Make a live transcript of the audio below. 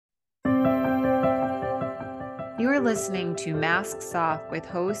are listening to Masks Off with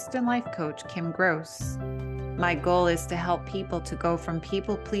host and life coach Kim Gross. My goal is to help people to go from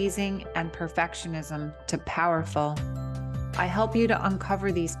people-pleasing and perfectionism to powerful. I help you to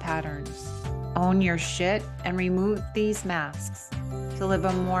uncover these patterns, own your shit, and remove these masks to live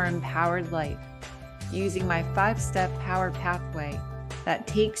a more empowered life using my 5-step power pathway that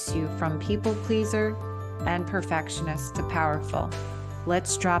takes you from people-pleaser and perfectionist to powerful.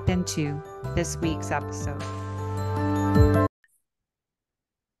 Let's drop into this week's episode.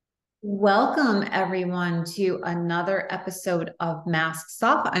 Welcome, everyone, to another episode of Masks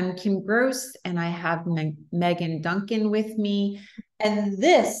Off. I'm Kim Gross, and I have Meagan Duncan with me. And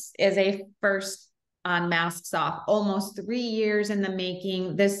this is a first on Masks Off, almost 3 years in the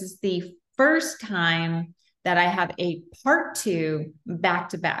making. This is the first time that I have a part 2 back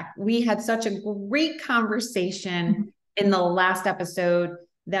to back. We had such a great conversation in the last episode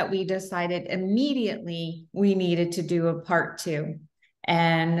that we decided immediately we needed to do a part 2.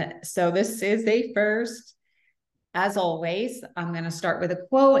 And so this is a first. As always, I'm going to start with a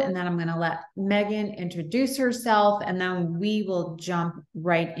quote, and then I'm going to let Meagan introduce herself, and then we will jump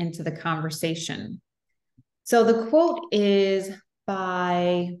right into the conversation. So the quote is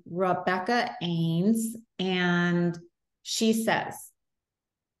by Rebecca Ains, and she says,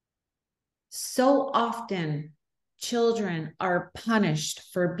 "So often children are punished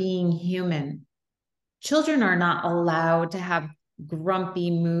for being human. Children are not allowed to have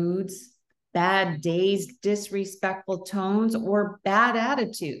grumpy moods, bad days, disrespectful tones, or bad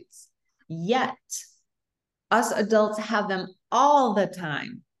attitudes. Yet, us adults have them all the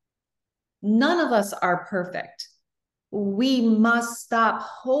time. None of us are perfect. We must stop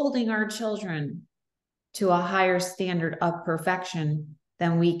holding our children to a higher standard of perfection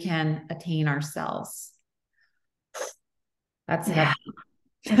than we can attain ourselves." That's heavy.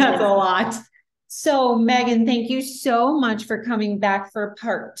 That's a lot. So, Meagan, thank you so much for coming back for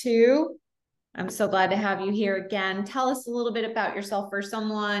part 2. I'm so glad to have you here again. Tell us a little bit about yourself for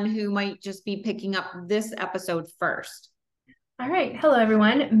someone who might just be picking up this episode first. All right. Hello,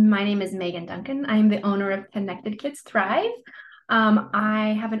 everyone. My name is Meagan Duncan. I'm the owner of Connected Kids Thrive.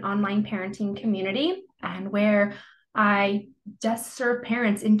 I have an online parenting community and where I just serve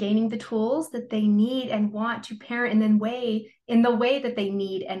parents in gaining the tools that they need and want to parent in the way that they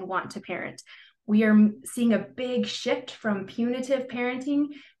need and want to parent. We are seeing a big shift from punitive parenting,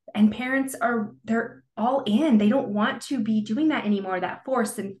 and parents they're all in. They don't want to be doing that anymore, that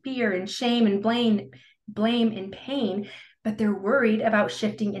force and fear and shame and blame and pain, but they're worried about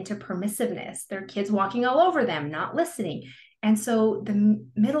shifting into permissiveness. Their kids walking all over them, not listening. And so the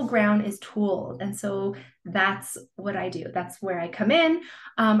middle ground is tools. And so that's what I do. That's where I come in.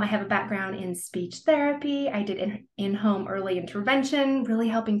 I have a background in speech therapy. I did in-home early intervention, really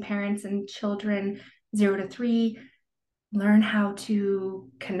helping parents and children 0 to 3 learn how to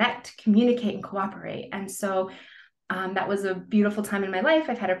connect, communicate, and cooperate. And so that was a beautiful time in my life.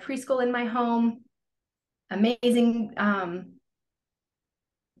 I've had a preschool in my home. Amazing.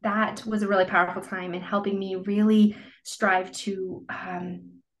 That was a really powerful time in helping me really strive to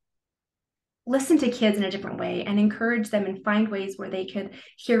listen to kids in a different way and encourage them and find ways where they could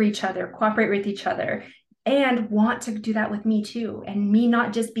hear each other, cooperate with each other, and want to do that with me too. And me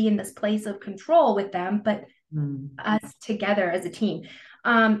not just be in this place of control with them, but us together as a team.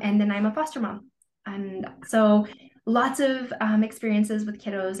 And then I'm a foster mom. And so lots of experiences with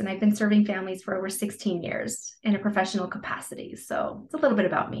kiddos, and I've been serving families for over 16 years in a professional capacity. So it's a little bit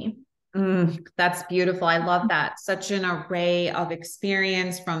about me. That's beautiful. I love that. Such an array of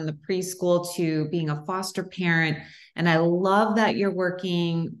experience from the preschool to being a foster parent. And I love that you're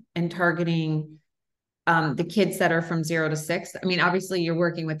working and targeting the kids that are from 0 to 6. I mean, obviously you're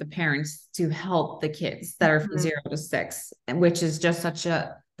working with the parents to help the kids that are from 0 to 6, which is just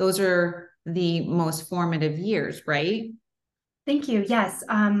those are the most formative years, right? Thank you. Yes.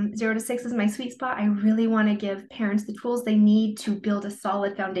 0 to 6 is my sweet spot. I really want to give parents the tools they need to build a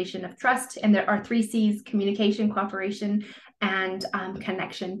solid foundation of trust. And there are 3 C's: communication, cooperation, and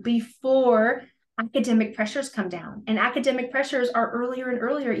connection before academic pressures come down. And academic pressures are earlier and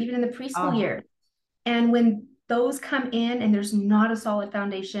earlier, even in the preschool year. And when those come in and there's not a solid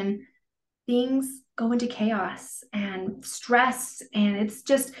foundation, things go into chaos and stress. And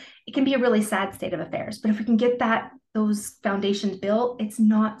it can be a really sad state of affairs. But if we can get those foundations built, it's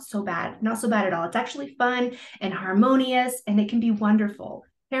not so bad at all. It's actually fun and harmonious, and it can be wonderful.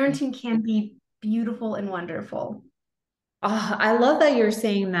 Parenting can be beautiful and wonderful. I love that you're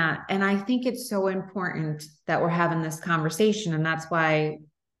saying that. And I think it's so important that we're having this conversation. And that's why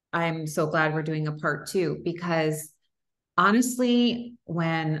I'm so glad we're doing a part 2, because Honestly,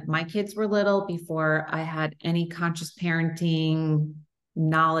 when my kids were little, before I had any conscious parenting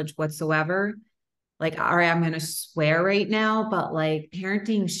knowledge whatsoever, like, all right, I'm going to swear right now, but like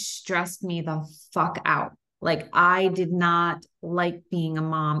parenting stressed me the fuck out. Like, I did not like being a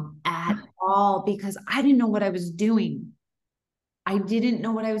mom at all because I didn't know what I was doing. I didn't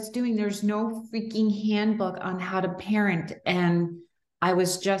know what I was doing. There's no freaking handbook on how to parent. And I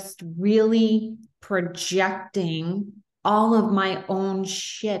was just really projecting all of my own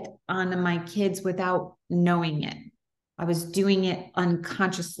shit onto my kids without knowing it. I was doing it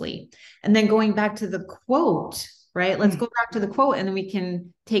unconsciously. And then going back to the quote, right? Let's go back to the quote and then we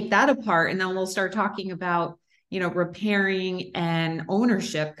can take that apart and then we'll start talking about, repairing and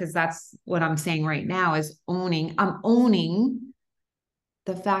ownership, because that's what I'm saying right now is owning. I'm owning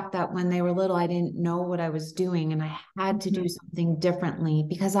the fact that when they were little, I didn't know what I was doing and I had to do something differently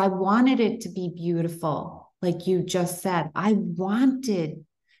because I wanted it to be beautiful. Like you just said, I wanted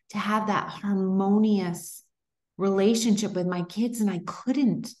to have that harmonious relationship with my kids and I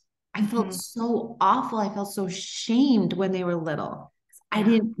couldn't. I felt so awful. I felt so shamed when they were little. I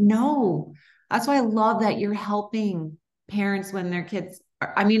didn't know. That's why I love that you're helping parents when their kids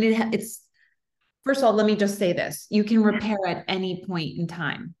are, I mean, it's first of all, let me just say this. You can repair at any point in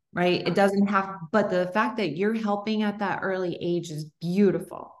time, right? It doesn't have, but the fact that you're helping at that early age is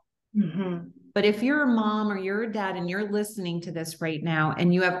beautiful. But if you're a mom or you're a dad and you're listening to this right now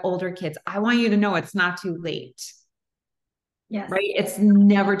and you have older kids, I want you to know it's not too late. Yes. Right? It's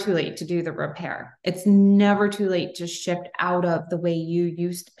never too late to do the repair. It's never too late to shift out of the way you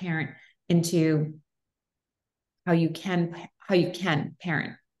used to parent into how you can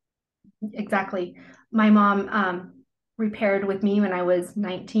parent. Exactly. My mom repaired with me when I was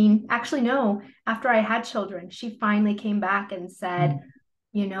 19. Actually, no, after I had children, she finally came back and said,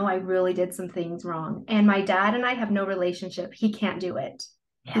 I really did some things wrong. And my dad and I have no relationship. He can't do it.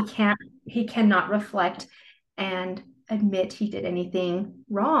 He cannot reflect and admit he did anything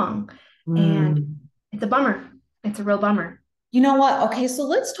wrong. And it's a bummer. It's a real bummer. You know what? Okay, so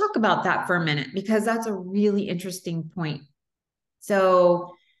let's talk about that for a minute because that's a really interesting point.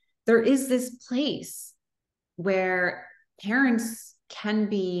 So there is this place where parents can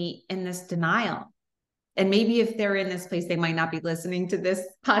be in this denial. And maybe if they're in this place, they might not be listening to this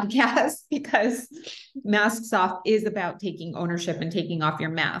podcast because Masks Off is about taking ownership and taking off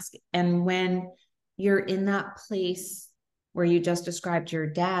your mask. And when you're in that place where you just described your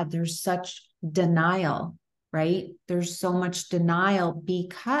dad, there's such denial, right? There's so much denial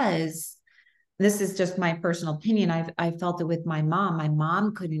because this is just my personal opinion. I felt it with my mom. My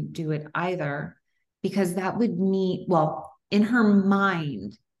mom couldn't do it either because that would mean, well, in her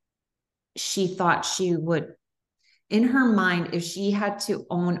mind, she thought she would, in her mind, if she had to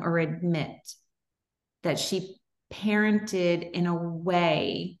own or admit that she parented in a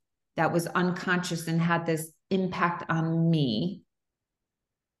way that was unconscious and had this impact on me,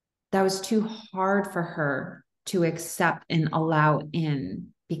 that was too hard for her to accept and allow in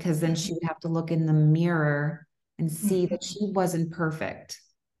because then she would have to look in the mirror and see that she wasn't perfect.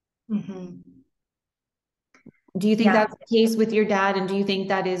 Do you think that's the case with your dad? And do you think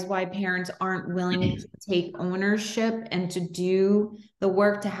that is why parents aren't willing to take ownership and to do the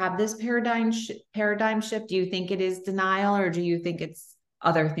work to have this paradigm shift? Do you think it is denial or do you think it's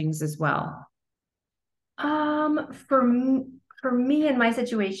other things as well? For me in my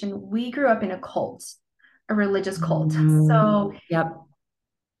situation, we grew up in a cult, a religious cult. So Yep.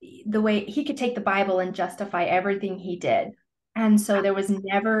 the way he could take the Bible and justify everything he did. And so there was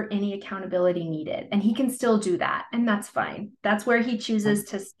never any accountability needed. And he can still do that. And that's fine. That's where he chooses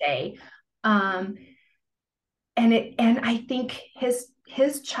to stay. And I think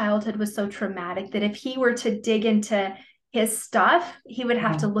his childhood was so traumatic that if he were to dig into his stuff, he would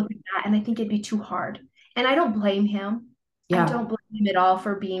have to look at that. And I think it'd be too hard. And I don't blame him. I don't blame him at all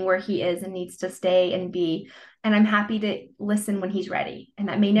for being where he is and needs to stay and be. And I'm happy to listen when he's ready. And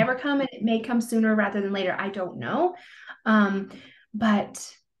that may never come, and it may come sooner rather than later. I don't know.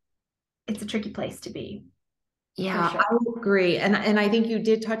 But it's a tricky place to be. Yeah, sure. I agree. And I think you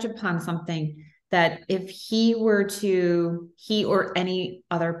did touch upon something that if he or any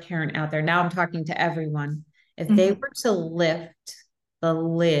other parent out there, now I'm talking to everyone, if they were to lift the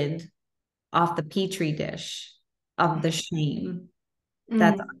lid off the petri dish of the shame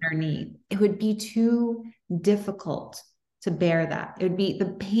that's underneath, it would be too difficult to bear that. It would be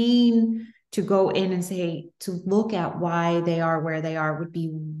the pain to go in and say, to look at why they are where they are would be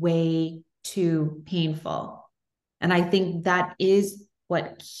way too painful. And I think that is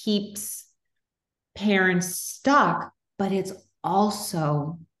what keeps parents stuck, but it's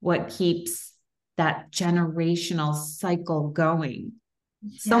also what keeps that generational cycle going.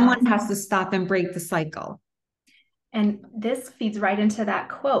 Yes. Someone has to stop and break the cycle. And this feeds right into that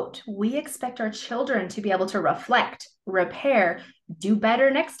quote. We expect our children to be able to reflect, repair, do better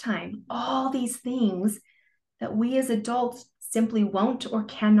next time. All these things that we as adults simply won't or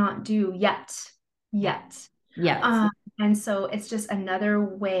cannot do yet. Yes. And so it's just another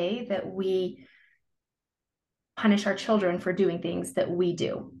way that we punish our children for doing things that we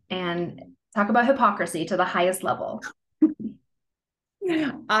do. And talk about hypocrisy to the highest level.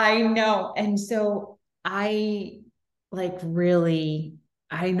 I know. And so I like really,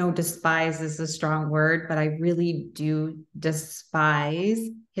 I know despise is a strong word, but I really do despise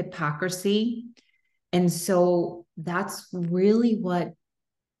hypocrisy. And so that's really what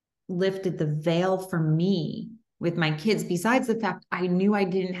lifted the veil for me with my kids, besides the fact I knew I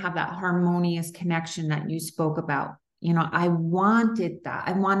didn't have that harmonious connection that you spoke about. You know, I wanted that.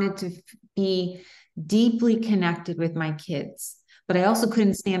 I wanted to be deeply connected with my kids, but I also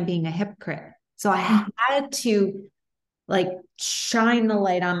couldn't stand being a hypocrite. So I had to like shine the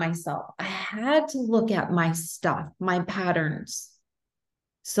light on myself. I had to look at my stuff, my patterns,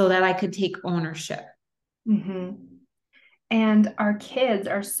 so that I could take ownership. Mm-hmm. And our kids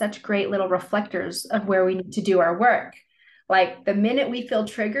are such great little reflectors of where we need to do our work. Like the minute we feel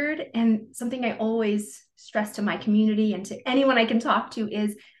triggered, and something I always stress to my community and to anyone I can talk to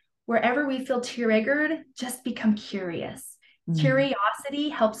is wherever we feel triggered, just become curious. Curiosity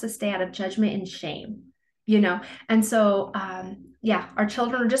helps us stay out of judgment and shame, you know? And so, yeah, our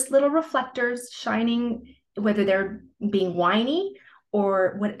children are just little reflectors shining, whether they're being whiny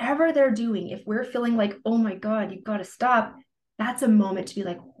or whatever they're doing. If we're feeling like, oh my God, you've got to stop, that's a moment to be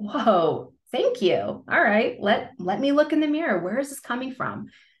like, whoa, thank you. All right, let me look in the mirror. Where is this coming from?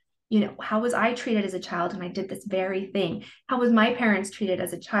 You know, how was I treated as a child when I did this very thing? How was my parents treated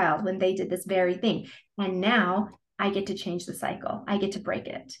as a child when they did this very thing? And now I get to change the cycle. I get to break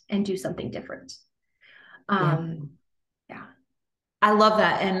it and do something different. Yeah. Yeah. I love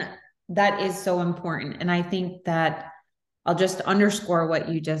that. And that is so important. And I think that I'll just underscore what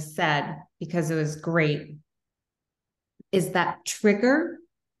you just said because it was great. Is that trigger?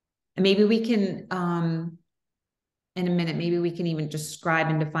 And maybe we can, in a minute, maybe we can even describe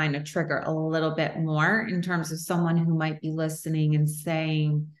and define a trigger a little bit more in terms of someone who might be listening and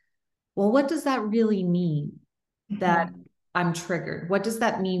saying, well, what does that really mean that I'm triggered? What does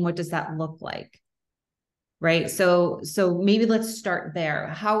that mean? What does that look like? Right. So maybe let's start there.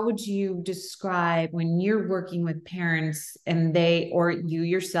 How would you describe when you're working with parents and they or you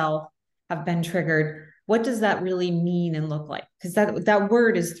yourself have been triggered? What does that really mean and look like? Because that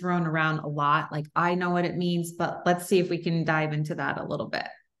word is thrown around a lot. Like I know what it means, but let's see if we can dive into that a little bit.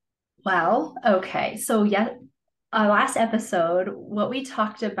 Well, okay. So yeah, last episode, what we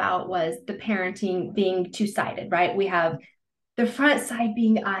talked about was the parenting being two-sided, right? We have the front side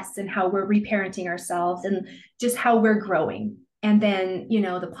being us and how we're reparenting ourselves and just how we're growing. And then, you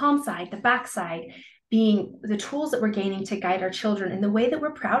know, the palm side, the back side being the tools that we're gaining to guide our children in the way that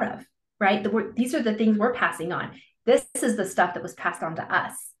we're proud of, right? These are the things we're passing on. This is the stuff that was passed on to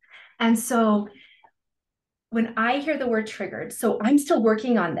us. And so when I hear the word triggered, so I'm still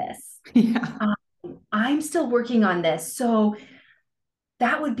working on this. Yeah. I'm still working on this. So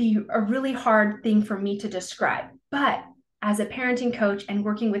that would be a really hard thing for me to describe. But as a parenting coach and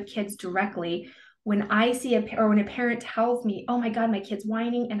working with kids directly, when I see when a parent tells me, oh my God, my kid's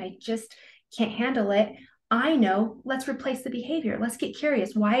whining and I just can't handle it, I know, let's replace the behavior. Let's get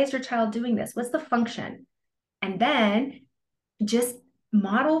curious. Why is your child doing this? What's the function? And then just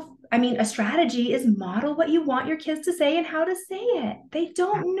model. I mean, a strategy is model what you want your kids to say and how to say it. They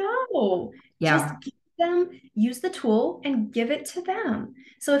don't know. Yeah. Just give them, use the tool and give it to them.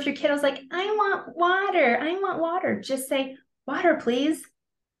 So if your kid was like, I want water, just say, water, please.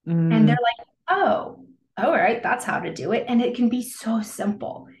 And they're like, oh, all right, that's how to do it. And it can be so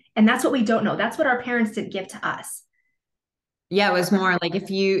simple. And that's what we don't know. That's what our parents didn't give to us. Yeah, it was more like if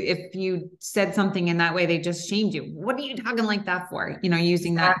you said something in that way, they just shamed you. What are you talking like that for? You know,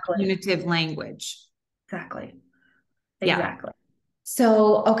 using that punitive language. Exactly. Yeah. Exactly.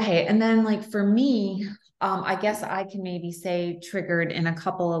 So, okay. And then like for me, I guess I can maybe say triggered in a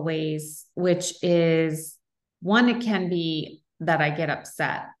couple of ways, which is one, it can be that I get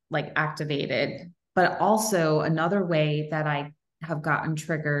upset, like activated, but also another way that I have gotten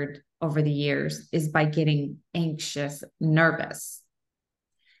triggered over the years is by getting anxious, nervous,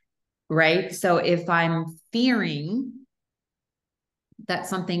 right? So if I'm fearing that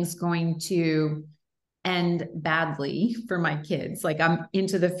something's going to end badly for my kids, like I'm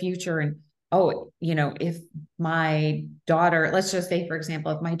into the future and oh, if my daughter, let's just say, for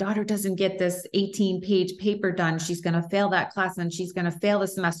example, if my daughter doesn't get this 18-page paper done, she's going to fail that class and she's going to fail the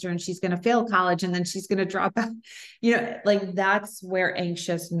semester and she's going to fail college and then she's going to drop out, like that's where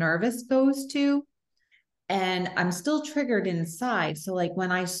anxious, nervous goes to. And I'm still triggered inside. So like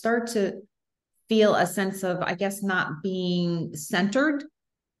when I start to feel a sense of, I guess, not being centered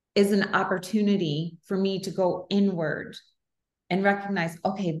is an opportunity for me to go inward and recognize,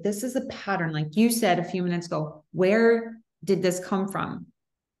 okay, this is a pattern. Like you said a few minutes ago, where did this come from?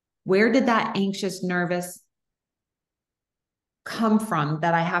 Where did that anxious, nervous come from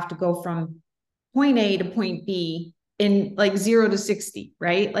that I have to go from point A to point B in like 0 to 60,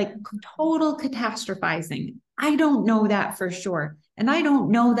 right? Like total catastrophizing. I don't know that for sure. And I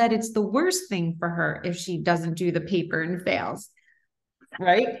don't know that it's the worst thing for her if she doesn't do the paper and fails,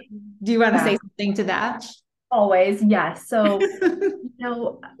 right? Do you want to say something to that? Always, yes. So,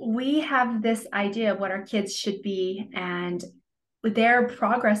 we have this idea of what our kids should be, and with their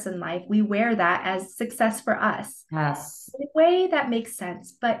progress in life, we wear that as success for us. Yes. In a way that makes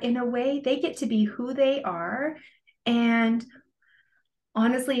sense, but in a way they get to be who they are. And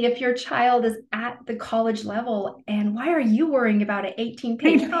honestly, if your child is at the college level, and why are you worrying about an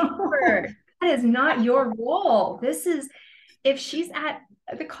 18-page paper? That is not your role. This is, if she's at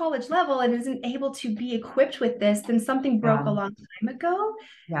the college level and isn't able to be equipped with this, then something broke a long time ago.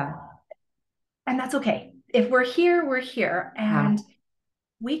 Yeah. And that's okay. If we're here, we're here. And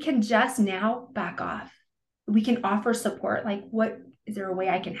we can just now back off. We can offer support. Like, what is there a way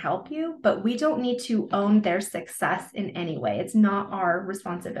I can help you? But we don't need to own their success in any way. It's not our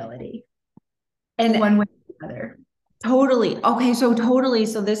responsibility. And one way or the other. Totally. Okay. So totally.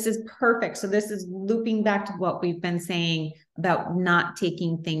 So this is perfect. So this is looping back to what we've been saying about not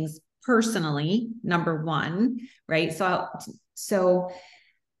taking things personally, number one, right? So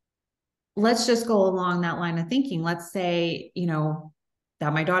let's just go along that line of thinking. Let's say,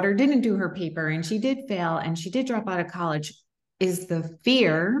 that my daughter didn't do her paper and she did fail and she did drop out of college. Is the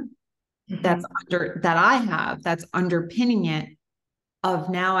fear that I have, that's underpinning it,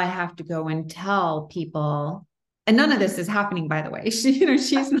 of now I have to go and tell people. And none of this is happening, by the way.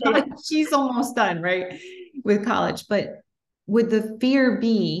 She's almost done, right, with college. But would the fear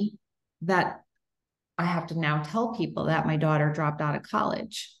be that I have to now tell people that my daughter dropped out of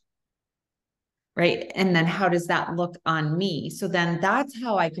college? Right. And then how does that look on me? So then that's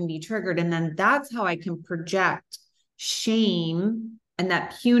how I can be triggered. And then that's how I can project shame and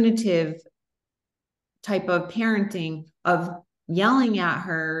that punitive type of parenting of yelling at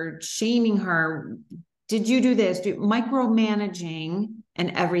her, shaming her. Did you do this? Micromanaging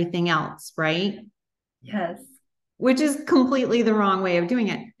and everything else, right? Yes. Which is completely the wrong way of doing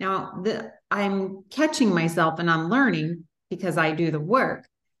it. Now, I'm catching myself and I'm learning because I do the work.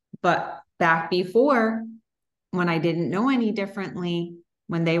 But back before, when I didn't know any differently,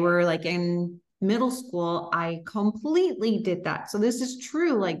 when they were like in middle school, I completely did that. So this is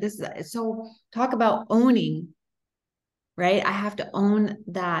true. Like this, so talk about owning, right? I have to own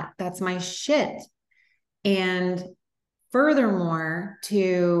that. That's my shit. And furthermore,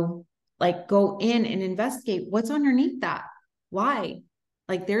 to like go in and investigate what's underneath that. Why?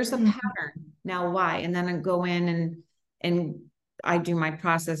 Like there's a pattern. Now why? And then I go in and I do my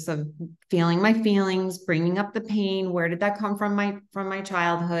process of feeling my feelings, bringing up the pain. Where did that come from my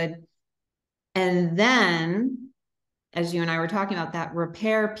childhood? And then, as you and I were talking about, that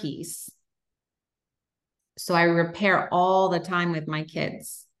repair piece. So I repair all the time with my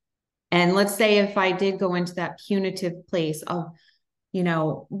kids. And let's say if I did go into that punitive place of,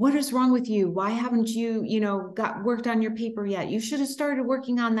 what is wrong with you? Why haven't you, got worked on your paper yet? You should have started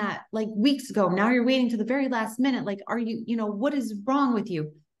working on that like weeks ago. Now you're waiting to the very last minute. Like, are you, what is wrong with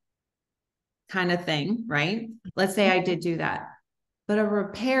you? Kind of thing, right? Let's say I did do that. But a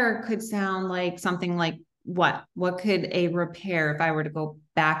repair could sound like something like what? What could a repair, if I were to go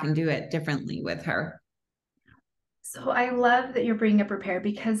back and do it differently with her? So I love that you're bringing up repair,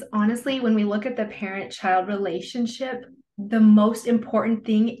 because honestly, when we look at the parent-child relationship, the most important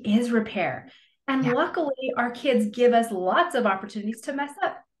thing is repair. And luckily, our kids give us lots of opportunities to mess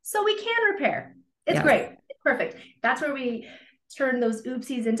up, so we can repair. It's great. It's perfect. That's where we turn those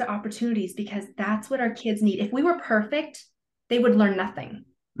oopsies into opportunities, because that's what our kids need. If we were perfect, they would learn nothing.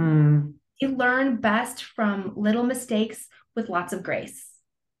 They learn best from little mistakes with lots of grace.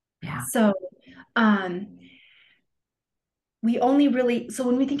 Yeah. So, we only really, so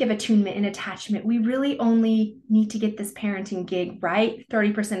when we think of attunement and attachment, we really only need to get this parenting gig right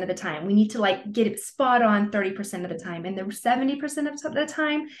 30% of the time. We need to like get it spot on 30% of the time. And the 70% of the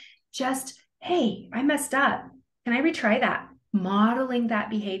time, just, hey, I messed up. Can I retry that? modeling that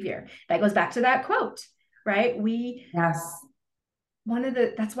behavior. That goes back to that quote, right? Yes.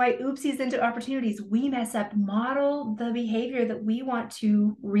 That's why oopsies into opportunities. We mess up, model the behavior that we want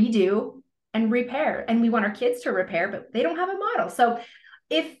to redo and repair. And we want our kids to repair, but they don't have a model. So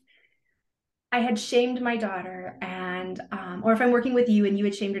if I had shamed my daughter or if I'm working with you and you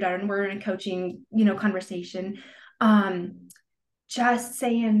had shamed your daughter and we're in a coaching, conversation, just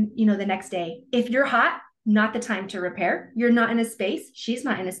saying, the next day, if you're hot, not the time to repair. You're not in a space. She's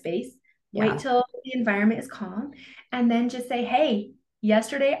not in a space. Wait till the environment is calm. And then just say, hey,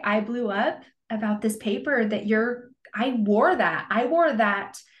 yesterday I blew up about this paper I wore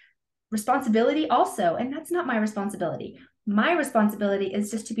that responsibility also. And that's not my responsibility. My responsibility is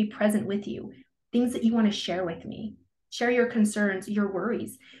just to be present with you. Things that you want to share with me. Share your concerns, your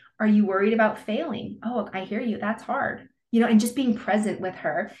worries. Are you worried about failing? Oh, I hear you. That's hard. And just being present with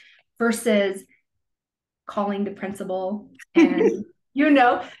her versus calling the principal and,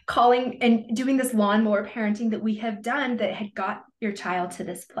 calling and doing this lawnmower parenting that we have done that had got your child to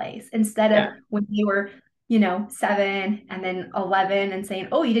this place instead of when you were, 7 and then 11 and saying,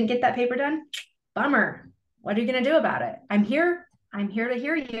 oh, you didn't get that paper done? Bummer. What are you going to do about it? I'm here to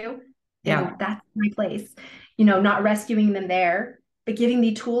hear you. Yeah. And that's my place, not rescuing them there, but giving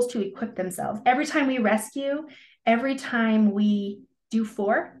the tools to equip themselves. Every time we rescue, every time we do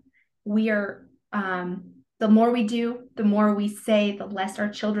we are, the more we do, the more we say, the less our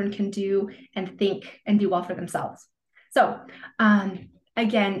children can do and think and do well for themselves. So,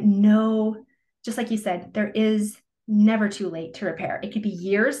 again, just like you said, there is never too late to repair. It could be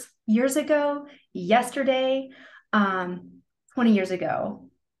years ago, yesterday, 20 years ago.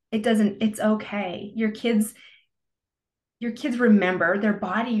 It's okay. Your kids remember, their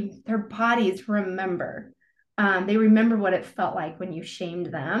bodies remember. They remember what it felt like when you shamed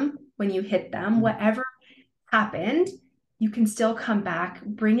them, when you hit them, whatever happened, you can still come back,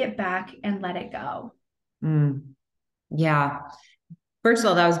 bring it back and let it go. Yeah. First of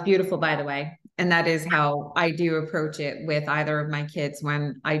all, that was beautiful, by the way. And that is how I do approach it with either of my kids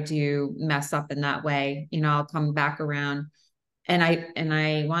when I do mess up in that way. I'll come back around and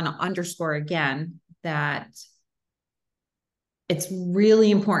I want to underscore again that it's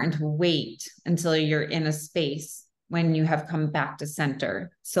really important to wait until you're in a space when you have come back to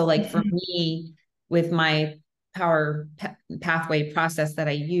center. So like for me, with my power pathway process that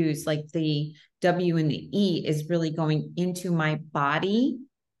I use, like the W and the E is really going into my body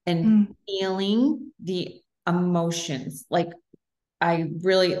and feeling the emotions. Like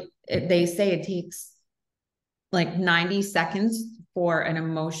they say it takes like 90 seconds for an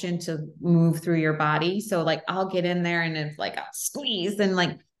emotion to move through your body. So like I'll get in there and it's like a squeeze and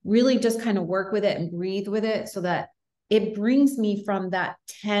like really just kind of work with it and breathe with it so that it brings me from that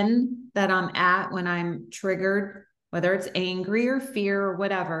 10 that I'm at when I'm triggered, whether it's angry or fear or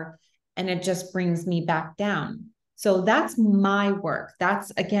whatever, and it just brings me back down. So that's my work.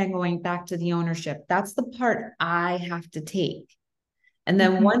 That's again, going back to the ownership. That's the part I have to take. And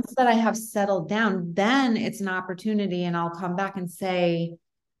then once that I have settled down, then it's an opportunity and I'll come back and say,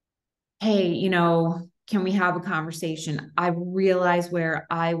 hey, can we have a conversation? I realized where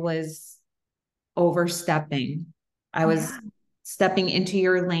I was overstepping. I was stepping into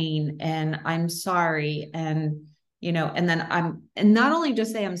your lane and I'm sorry. And, and then and not only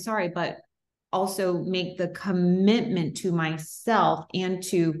just say I'm sorry, but also make the commitment to myself and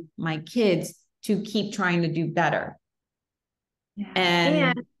to my kids to keep trying to do better. Yeah.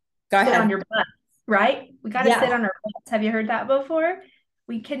 And go ahead. On your butts, right? We got to sit on our butts. Have you heard that before?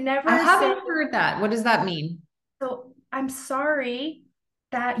 We can never. I haven't heard that. What does that mean? So I'm sorry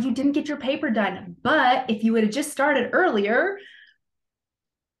that you didn't get your paper done, but if you would have just started earlier,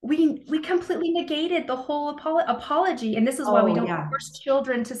 we completely negated the whole apology. And this is why we don't force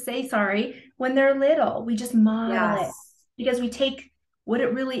children to say sorry when they're little. We just model it because we take what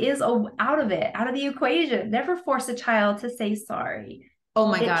it really is out of the equation. Never force a child to say sorry. Oh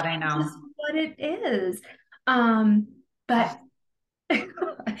my God, I know. What it is. But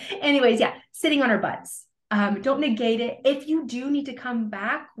anyways, sitting on our butts. Don't negate it. If you do need to come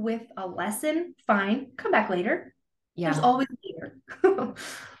back with a lesson, fine. Come back later. There's always later.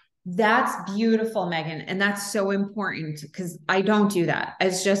 That's beautiful, Meagan. And that's so important because I don't do that.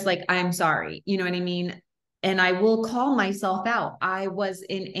 It's just like, I'm sorry. You know what I mean? And I will call myself out. I was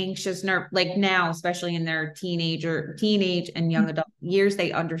in anxious nerve, like now, especially in their teenage and young adult years,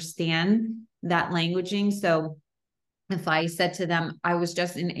 they understand that languaging. So if I said to them, I was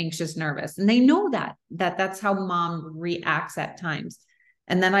just in anxious, nervous, and they know that's how mom reacts at times.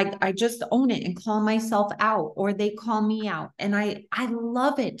 And then I just own it and call myself out, or they call me out. And I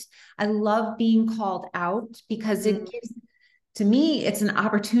love it. I love being called out because it gives to me, it's an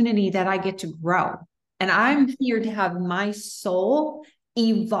opportunity that I get to grow. And I'm here to have my soul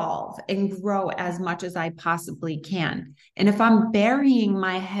evolve and grow as much as I possibly can. And if I'm burying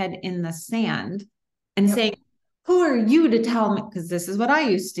my head in the sand and Yep. saying, who are you to tell me? Because this is what I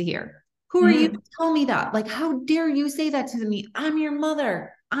used to hear. Who are you to tell me that? Like, how dare you say that to me? I'm your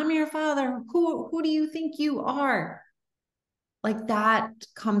mother. I'm your father. Who do you think you are? Like that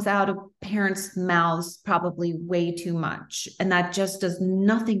comes out of parents' mouths probably way too much. And that just does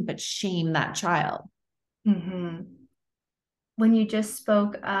nothing but shame that child. Mm-hmm. When you just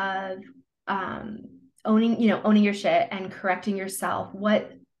spoke of um, owning your shit and correcting yourself,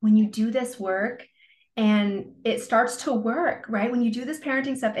 when you do this work and it starts to work, right? When you do this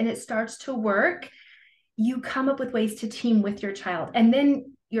parenting stuff and it starts to work, you come up with ways to team with your child. And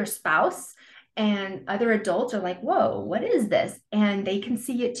then your spouse and other adults are like, whoa, what is this? And they can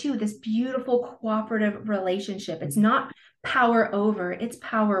see it too, this beautiful cooperative relationship. It's not power over, it's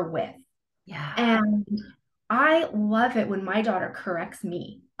power with. Yeah. And I love it when my daughter corrects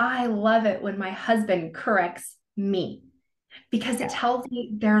me. I love it when my husband corrects me because it tells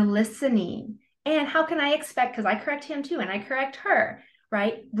me they're listening. And how can I expect, because I correct him too, and I correct her,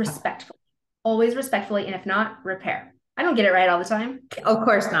 right? Respectfully, always respectfully. And if not, repair. I don't get it right all the time. Of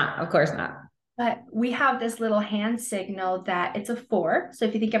course not. Of course not. But we have this little hand signal that it's a 4. So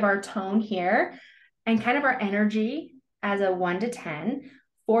if you think of our tone here and kind of our energy as a 1 to 10,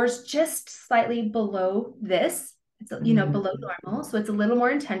 4 is just slightly below this. It's, below normal. So it's a little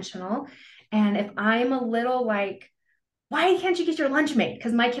more intentional. And if I'm a little like, why can't you get your lunch made?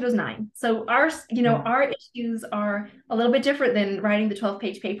 Because my kid was 9. So our issues are a little bit different than writing the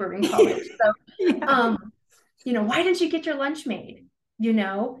 12-page paper in college. So, Yeah. why didn't you get your lunch made?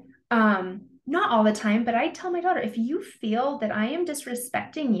 Not all the time, but I tell my daughter, if you feel that I am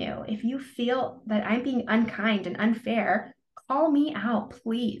disrespecting you, if you feel that I'm being unkind and unfair, call me out,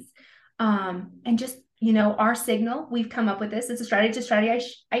 please. And just, our signal, we've come up with this. It's a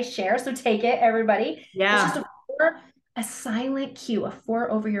strategy I share. So take it, everybody. It's just Yeah. a silent cue, a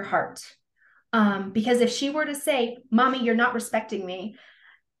 4 over your heart. Because if she were to say, Mommy, you're not respecting me,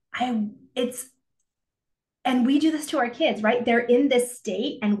 it's and we do this to our kids, right? They're in this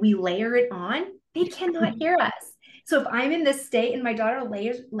state and we layer it on. They cannot hear us. So if I'm in this state and my daughter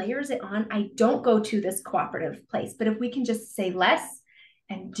layers it on, I don't go to this cooperative place. But if we can just say less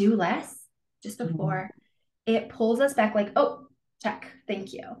and do less, just a 4, it pulls us back like, oh, check,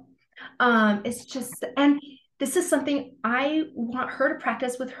 thank you. It's just, and this is something I want her to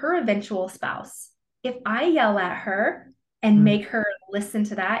practice with her eventual spouse. If I yell at her and make her listen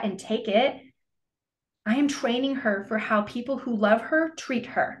to that and take it, I am training her for how people who love her treat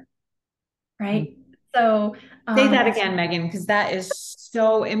her. Right. So Say that again, Megan, because that is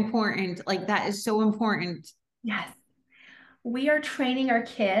so important. Like that is so important. Yes. We are training our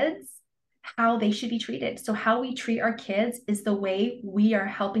kids how they should be treated. So how we treat our kids is the way we are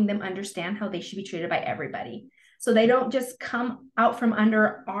helping them understand how they should be treated by everybody. So they don't just come out from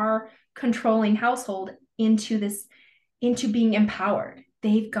under our controlling household into being empowered.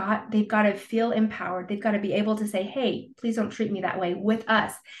 They've got to feel empowered. They've got to be able to say, hey, please don't treat me that way with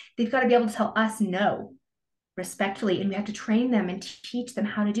us. They've got to be able to tell us no respectfully. And we have to train them and teach them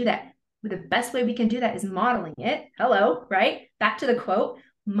how to do that. The best way we can do that is modeling it. Hello, right? Back to the quote,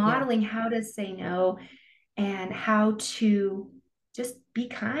 modeling how to say no and how to just be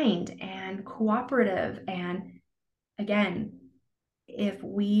kind and cooperative. And again, if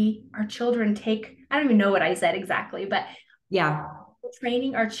our children I don't even know what I said exactly, but Yeah.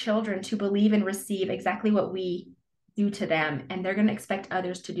 training our children to believe and receive exactly what we do to them. And they're going to expect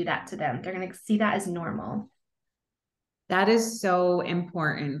others to do that to them. They're going to see that as normal. That is so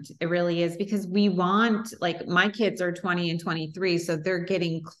important. It really is because we want, like, my kids are 20 and 23, so they're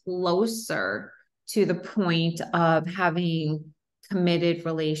getting closer to the point of having committed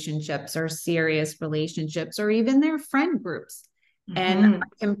relationships or serious relationships or even their friend groups. And I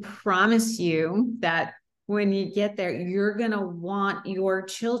can promise you that when you get there, you're going to want your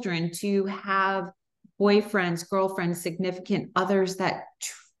children to have boyfriends, girlfriends, significant others that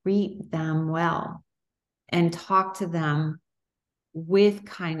treat them well and talk to them with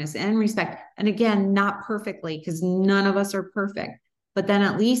kindness and respect. And again, not perfectly, because none of us are perfect, but then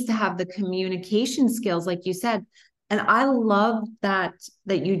at least to have the communication skills, like you said. And I love that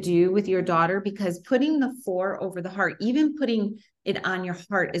you do with your daughter, because putting the 4 over the heart, even putting it on your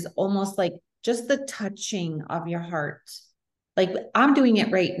heart, is almost like just the touching of your heart. Like I'm doing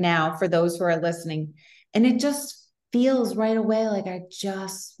it right now for those who are listening. And it just feels right away like I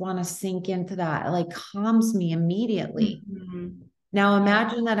just want to sink into that. It like calms me immediately. Now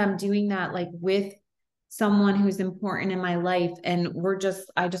imagine that I'm doing that like with someone who's important in my life. And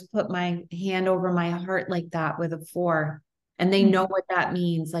I just put my hand over my heart like that with a 4. And they know what that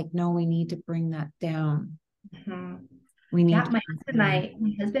means. Like, no, we need to bring that down. Mm-hmm. We need Yeah, to my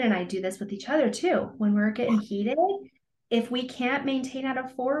husband and I do this with each other too. When we're getting heated, if we can't maintain out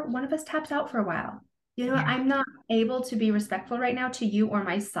of 4, one of us taps out for a while. You know what? yeah. I'm not able to be respectful right now to you or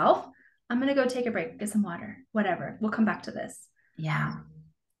myself. I'm gonna go take a break, get some water, whatever. We'll come back to this. Yeah.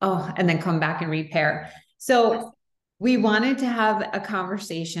 Oh, and then come back and repair. Yes. So we wanted to have a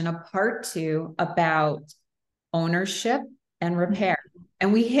conversation, a part 2 about ownership and repair.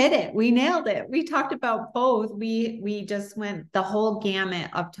 And we hit it. We nailed it. We talked about both. We just went the whole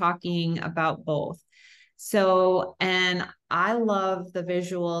gamut of talking about both. So, and I love the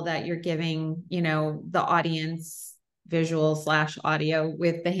visual that you're giving, the audience, visual slash audio,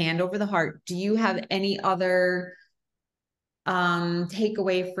 with the hand over the heart. Do you have any other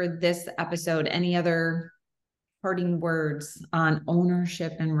takeaway for this episode? Any other parting words on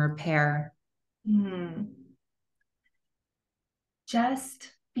ownership and repair? Hmm.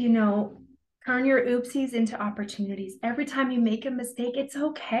 Just, turn your oopsies into opportunities. Every time you make a mistake, it's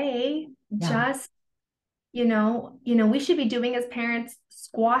okay. Yeah. Just, we should be doing as parents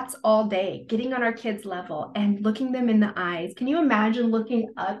squats all day, getting on our kids' level and looking them in the eyes. Can you imagine looking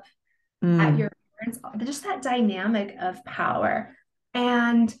up at your parents? Just that dynamic of power.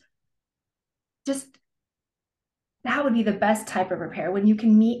 And just that would be the best type of repair, when you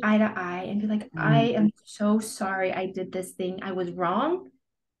can meet eye to eye and be like, I am so sorry I did this thing. I was wrong.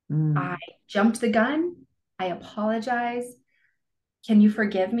 I jumped the gun. I apologize. Can you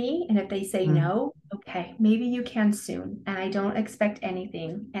forgive me? And if they say no, okay, maybe you can soon. And I don't expect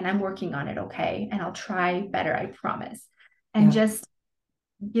anything. And I'm working on it, okay? And I'll try better, I promise. And just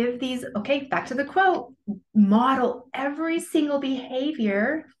give these, okay, back to the quote, model every single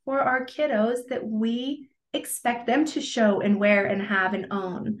behavior for our kiddos that we expect them to show and wear and have and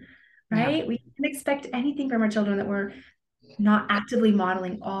own, right? Yeah. We can expect anything from our children that we're not actively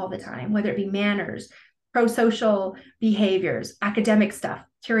modeling all the time, whether it be manners, pro-social behaviors, academic stuff,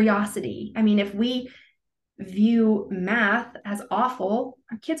 curiosity. I mean, if we view math as awful,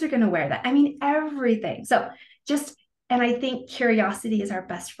 our kids are going to wear that. I mean, everything. So and I think curiosity is our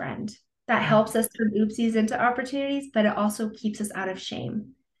best friend. That helps us turn oopsies into opportunities, but it also keeps us out of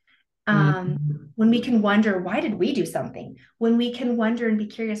shame. When we can wonder, why did we do something? When we can wonder and be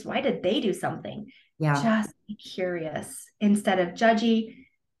curious, why did they do something? Yeah. Just be curious instead of judgy.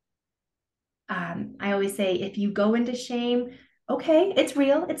 I always say, if you go into shame, okay, it's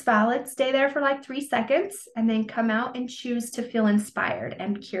real, it's valid. Stay there for like 3 seconds and then come out and choose to feel inspired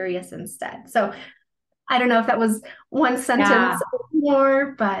and curious instead. So I don't know if that was one sentence or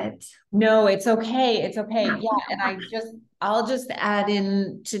more, but no, it's okay. It's okay. Yeah. And I'll just add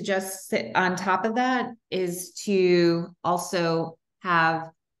in to just sit on top of that is to also have,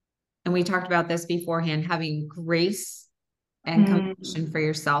 and we talked about this beforehand, having grace and compassion for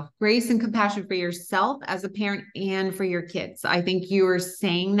yourself, grace and compassion for yourself as a parent and for your kids. I think you were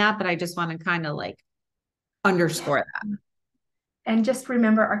saying that, but I just want to kind of like underscore that. And just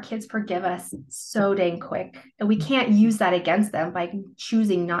remember, our kids forgive us so dang quick. And we can't use that against them by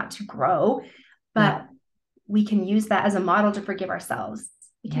choosing not to grow, but we can use that as a model to forgive ourselves.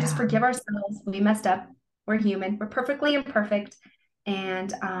 We can just forgive ourselves. We messed up. We're human. We're perfectly imperfect.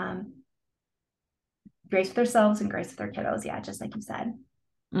 And grace with ourselves and grace with our kiddos. Yeah, just like you said.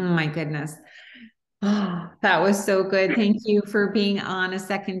 Oh my goodness. Oh, that was so good. Thank you for being on a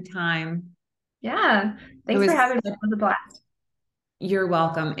second time. Yeah. Thanks for having me. It was a blast. You're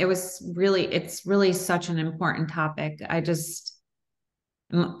welcome. It's really such an important topic. I just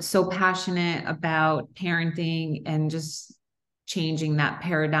am so passionate about parenting and just changing that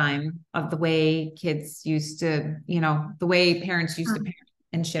paradigm of the way kids used to, the way parents used to parent,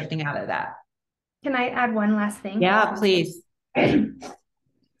 and shifting out of that. Can I add one last thing? Yeah, please.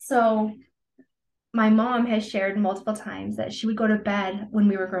 So my mom has shared multiple times that she would go to bed when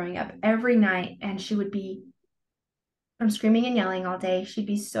we were growing up every night, and she would be from screaming and yelling all day. She'd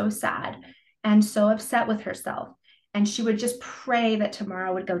be so sad and so upset with herself. And she would just pray that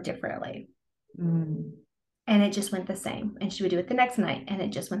tomorrow would go differently. And it just went the same. And she would do it the next night, and it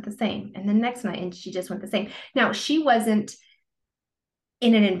just went the same. And the next night, and she just went the same. Now, she wasn't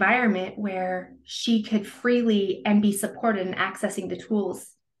in an environment where she could freely and be supported in accessing the tools,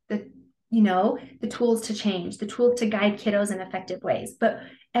 the tools to change, the tools to guide kiddos in effective ways. But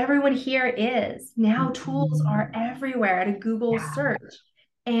everyone here is. Now tools are everywhere at a Google search.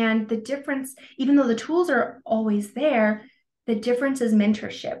 And the difference, even though the tools are always there, the difference is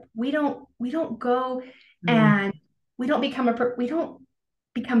mentorship. We don't go and we don't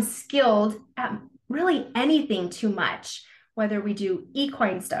become skilled at really anything too much, whether we do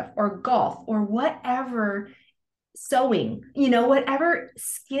equine stuff or golf or whatever, sewing, whatever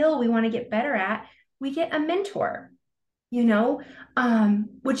skill we want to get better at, we get a mentor,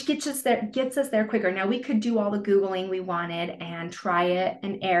 which gets us there quicker. Now we could do all the Googling we wanted and try it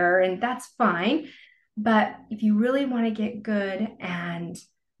and error, and that's fine. But if you really want to get good and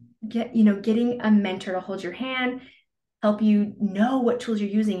getting a mentor to hold your hand, help you know what tools you're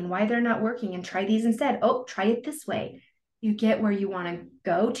using and why they're not working, and try these instead. Oh, try it this way. You get where you want to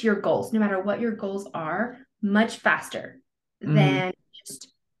go to your goals, no matter what your goals are, much faster than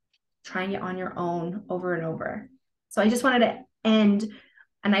just trying it on your own over and over. So I just wanted to end,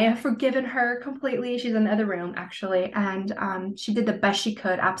 and I have forgiven her completely. She's in the other room, actually. And she did the best she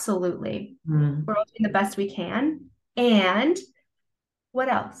could. Absolutely. We're all doing the best we can. And what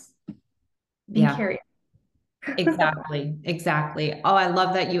else? Be curious. Exactly. Oh, I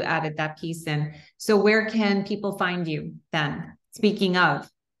love that you added that piece in. So where can people find you then? Speaking of.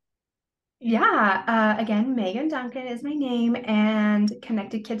 Yeah. Again, Meagan Duncan is my name, and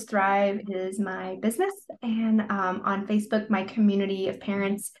Connected Kids Thrive is my business. And on Facebook, my community of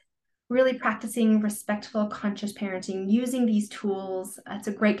parents really practicing respectful, conscious parenting using these tools. It's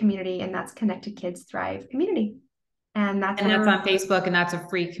a great community, and that's Connected Kids Thrive community. And that's on Facebook, and that's a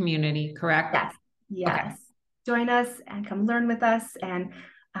free community, correct? Yes. Okay. Join us and come learn with us. And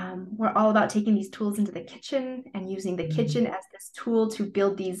we're all about taking these tools into the kitchen and using the kitchen as this tool to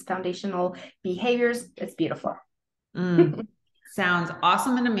build these foundational behaviors. It's beautiful. Sounds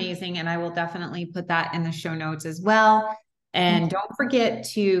awesome and amazing. And I will definitely put that in the show notes as well. And don't forget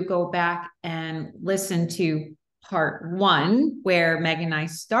to go back and listen to part 1, where Megan and I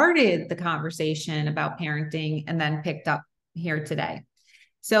started the conversation about parenting and then picked up here today.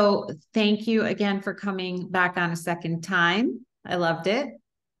 So thank you again for coming back on a second time. I loved it.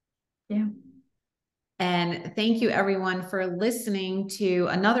 Yeah. And thank you everyone for listening to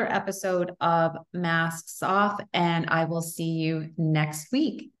another episode of Masks Off, and I will see you next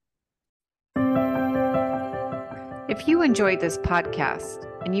week. If you enjoyed this podcast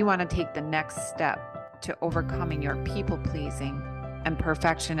and you want to take the next step to overcoming your people-pleasing and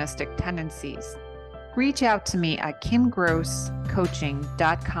perfectionistic tendencies, reach out to me at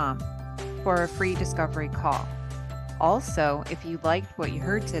kimgrosscoaching.com for a free discovery call. Also, if you liked what you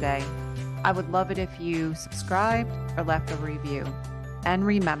heard today, I would love it if you subscribed or left a review. And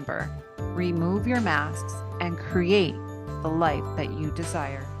remember, remove your masks and create the life that you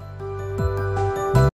desire.